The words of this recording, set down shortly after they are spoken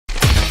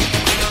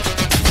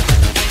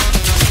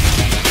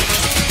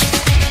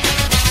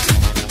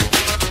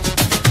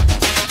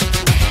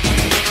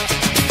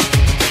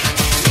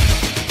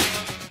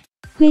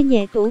Khuê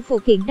nhẹ tủ phụ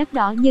kiện đắt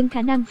đỏ nhưng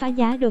khả năng phá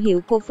giá đồ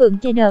hiệu của Phượng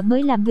Chanel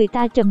mới làm người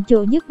ta trầm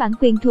trồ nhất. Bản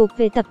quyền thuộc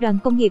về Tập đoàn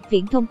Công nghiệp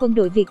Viễn thông Quân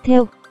đội Việt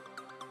theo.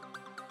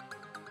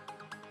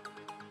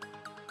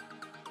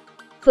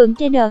 Phượng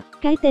Chanel,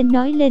 cái tên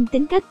nói lên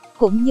tính cách,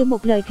 cũng như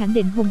một lời khẳng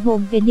định hùng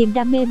hồn về niềm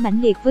đam mê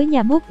mãnh liệt với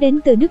nhà mốt đến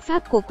từ nước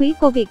Pháp của quý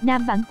cô Việt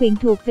Nam. Bản quyền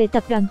thuộc về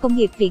Tập đoàn Công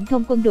nghiệp Viễn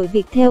thông Quân đội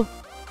Việt theo.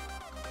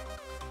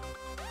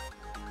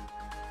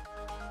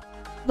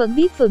 Vẫn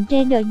biết Phượng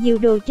Chanel nhiều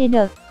đồ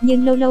Chanel,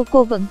 nhưng lâu lâu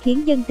cô vẫn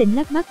khiến dân tình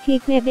lắc mắt khi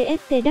khoe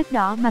VST đắt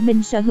đỏ mà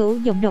mình sở hữu.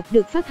 Giọng đọc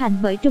được phát hành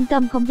bởi Trung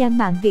tâm Không gian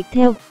mạng Việt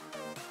theo.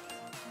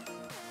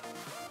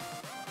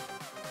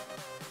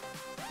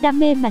 Đam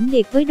mê mãnh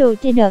liệt với đồ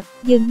Chanel,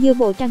 dường như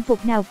bộ trang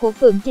phục nào của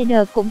Phượng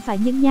Chanel cũng phải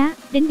nhấn nhá,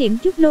 đến điểm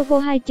chút logo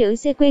 2 chữ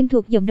C quen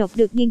thuộc. Giọng đọc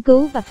được nghiên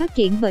cứu và phát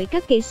triển bởi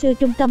các kỹ sư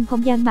Trung tâm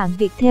Không gian mạng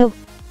Việt theo.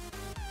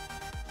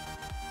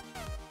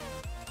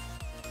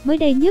 Mới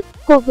đây nhất,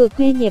 cô vừa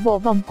khoe nhẹ bộ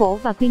vòng cổ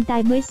và khuyên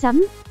tai mới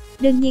sắm.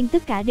 Đương nhiên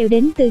tất cả đều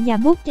đến từ nhà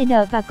mốt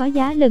Chanel và có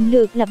giá lần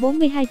lượt là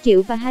 42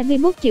 triệu và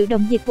 21 triệu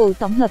đồng. Dịch vụ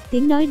tổng hợp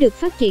tiếng nói được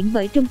phát triển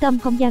bởi Trung tâm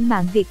Không gian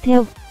mạng Việt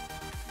theo.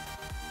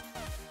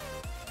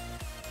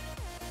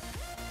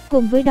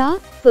 Cùng với đó,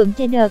 Phượng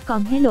Chanel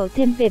còn hé lộ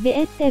thêm về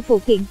VST phụ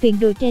kiện tuyền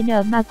đồ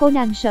Chanel mà cô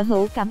nàng sở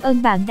hữu. Cảm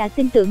ơn bạn đã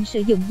tin tưởng sử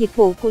dụng dịch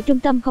vụ của Trung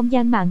tâm Không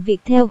gian mạng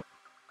Việt theo.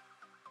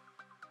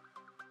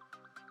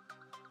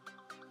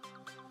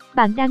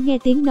 Bạn đang nghe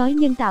tiếng nói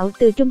nhân tạo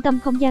từ Trung tâm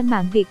Không gian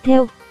mạng Việt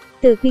theo.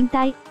 Từ khuyên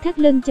tai, thắt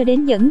lưng cho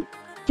đến nhẫn.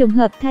 Trùng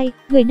hợp thay,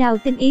 người nào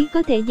tinh ý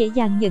có thể dễ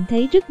dàng nhận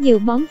thấy rất nhiều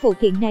món phụ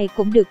kiện này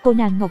cũng được cô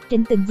nàng Ngọc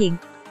Trinh từng diện.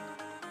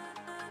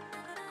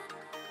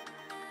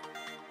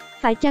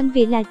 Phải chăng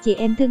vì là chị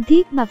em thân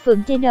thiết mà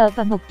Phượng Chanel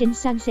và Ngọc Trinh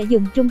sang sẽ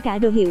dùng chung cả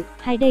đồ hiệu,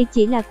 hay đây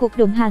chỉ là cuộc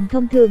đụng hàng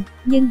thông thường?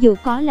 Nhưng dù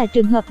có là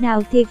trường hợp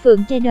nào thì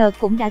Phượng Chanel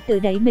cũng đã tự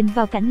đẩy mình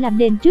vào cảnh làm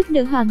nên trước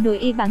nữ hoàng nội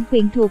y. Bản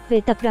quyền thuộc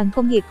về Tập đoàn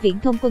Công nghiệp Viễn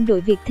thông Quân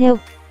đội Việt theo.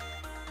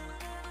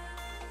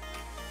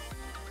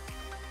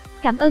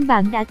 Cảm ơn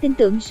bạn đã tin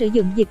tưởng sử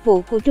dụng dịch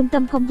vụ của Trung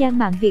tâm Không gian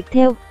mạng Việt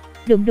theo.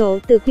 Đụng độ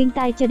từ khuyên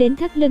tai cho đến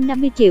thắt lưng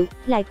 50 triệu,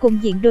 lại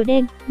cùng diện đồ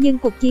đen, nhưng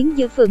cuộc chiến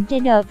giữa Phượng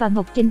Chanel và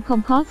Ngọc Trinh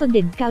không khó phân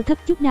định cao thấp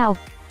chút nào.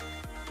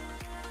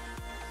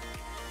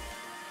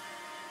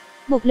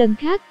 Một lần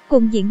khác,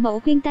 cùng diện mẫu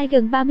khuyên tai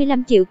gần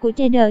 35 triệu của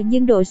Chanel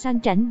nhưng độ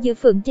sang chảnh giữa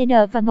Phượng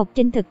Chanel và Ngọc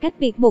Trinh thật cách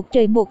biệt một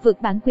trời một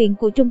vực. Bản quyền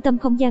của Trung tâm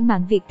Không gian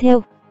mạng Việt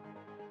theo.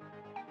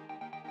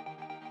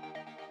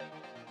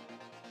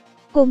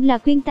 Cùng là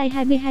khuyên tai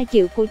 22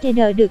 triệu của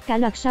Chanel được cả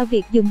loạt sao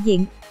Việt dùng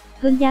diện.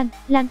 Hương Giang,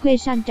 Lan Khuê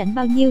sang chảnh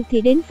bao nhiêu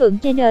thì đến Phượng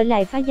Chanel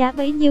lại phá giá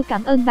bấy nhiêu.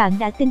 Cảm ơn bạn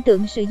đã tin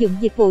tưởng sử dụng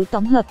dịch vụ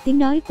tổng hợp tiếng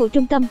nói của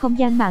Trung tâm Không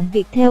gian mạng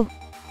Việt theo.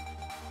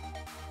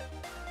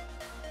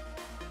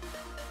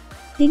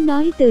 Tiếng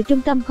nói từ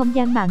Trung tâm Không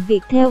gian mạng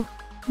Việt theo.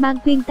 Mang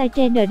khuyên tai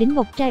Chanel đến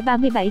ngọc trai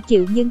 37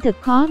 triệu nhưng thật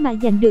khó mà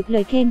giành được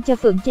lời khen cho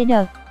Phượng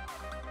Chanel.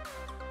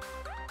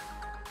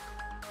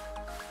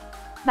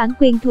 Bản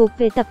quyền thuộc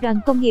về Tập đoàn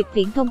Công nghiệp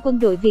Viễn thông Quân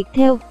đội Việt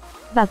theo.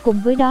 Và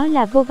cùng với đó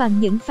là vô vàn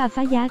những pha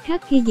phá giá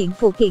khác khi diện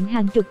phụ kiện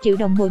hàng chục triệu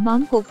đồng mỗi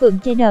món của Phượng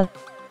Chanel.